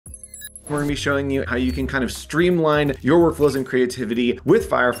We're gonna be showing you how you can kind of streamline your workflows and creativity with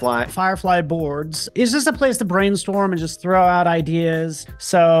Firefly. Firefly boards is just a place to brainstorm and just throw out ideas.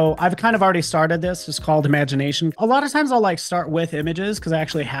 So I've kind of already started this. It's called Imagination. A lot of times I'll like start with images because I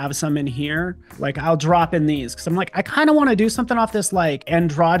actually have some in here. Like I'll drop in these because I'm like, I kind of want to do something off this like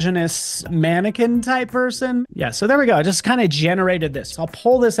androgynous mannequin type person. Yeah, so there we go. I just kind of generated this. I'll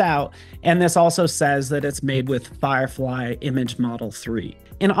pull this out, and this also says that it's made with Firefly Image Model 3.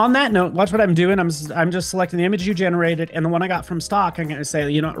 And on that note, watch what I'm doing. I'm just selecting the image you generated and the one I got from stock. I'm going to say,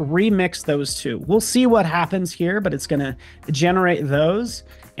 you know, remix those two. We'll see what happens here, but it's going to generate those.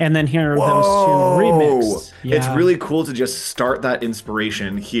 And then here are those two remixed. Yeah. It's really cool to just start that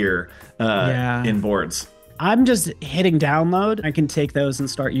inspiration here in boards. I'm just hitting download. I can take those and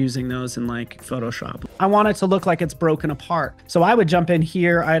start using those in like Photoshop. I want it to look like it's broken apart. So I would jump in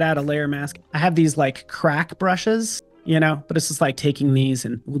here. I'd add a layer mask. I have these like crack brushes, you know, but it's just like taking these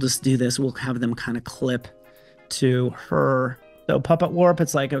and we'll just do this. We'll have them kind of clip to her. So puppet warp,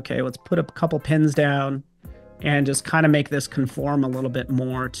 it's like, okay, let's put a couple pins down and just kind of make this conform a little bit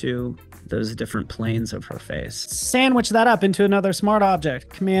more to those different planes of her face. Sandwich that up into another smart object.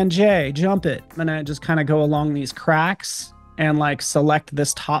 Command J, jump it. And I just kind of go along these cracks and like select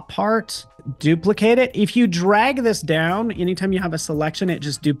this top part, duplicate it. If you drag this down, anytime you have a selection, it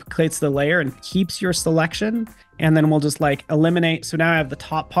just duplicates the layer and keeps your selection. And then we'll just like eliminate. So now I have the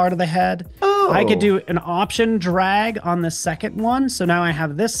top part of the head. Oh. I could do an option drag on the second one. So now I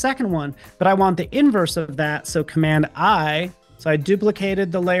have this second one, but I want the inverse of that. So Command I. So I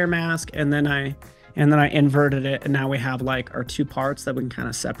duplicated the layer mask and then I inverted it. And now we have like our two parts that we can kind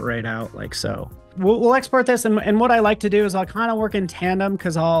of separate out like so. We'll export this. And what I like to do is I'll kind of work in tandem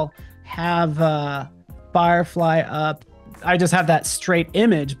because I'll have Firefly up. I just have that straight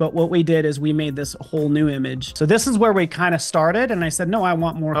image, but what we did is we made this whole new image. So this is where we kind of started, and I said, no, I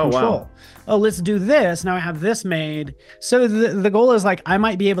want more control. Wow. Oh, let's do this. Now I have this made. So the goal is like, I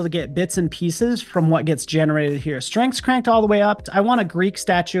might be able to get bits and pieces from what gets generated here. Strength's cranked all the way up. I want a Greek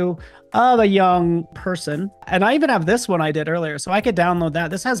statue of a young person. And I even have this one I did earlier, so I could download that.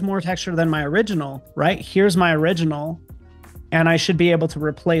 This has more texture than my original, right? Here's my original. And I should be able to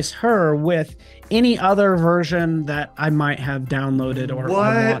replace her with any other version that I might have downloaded or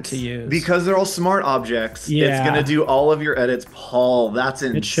want to use. Because they're all smart objects. Yeah. It's going to do all of your edits. Paul, that's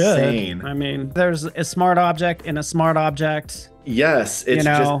insane. It should. I mean, there's a smart object in a smart object. Yes, it's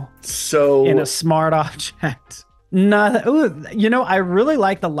just so... in a smart object. Ooh, you know, I really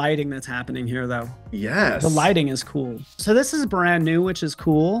like the lighting that's happening here, though. Yes. The lighting is cool. So this is brand new, which is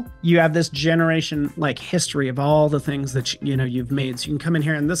cool. You have this generation, like, history of all the things that, you know, you've made. So you can come in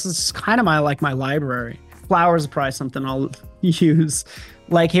here, and this is kind of my library. Flowers are probably something I'll use.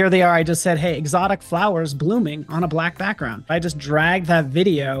 Like, here they are. I just said, hey, exotic flowers blooming on a black background. I just dragged that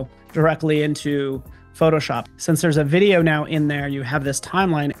video directly into Photoshop. Since there's a video now in there, you have this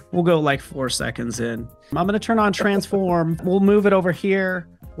timeline. We'll go like 4 seconds in. I'm going to turn on transform. We'll move it over here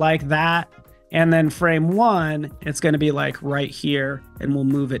like that. And then frame 1, it's going to be like right here, and we'll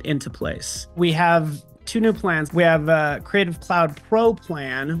move it into place. We have 2 new plans. We have a Creative Cloud Pro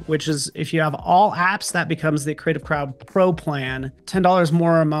plan, which is if you have all apps, that becomes the Creative Cloud Pro plan, $10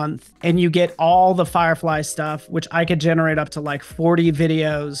 more a month. And you get all the Firefly stuff, which I could generate up to like 40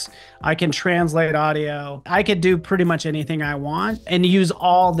 videos. I can translate audio. I could do pretty much anything I want and use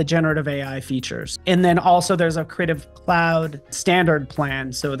all the generative AI features. And then also there's a Creative Cloud standard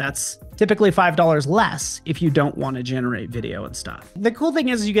plan. So that's typically $5 less if you don't want to generate video and stuff. The cool thing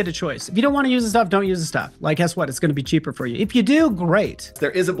is you get a choice. If you don't want to use the stuff, don't use the stuff. Like, guess what? It's going to be cheaper for you. If you do, great.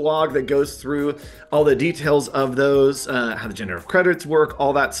 There is a blog that goes through all the details of those, how the generative credits work,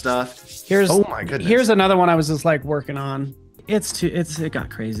 all that stuff. Oh my goodness. Here's another one I was just like working on. It got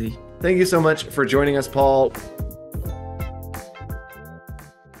crazy. Thank you so much for joining us, Paul.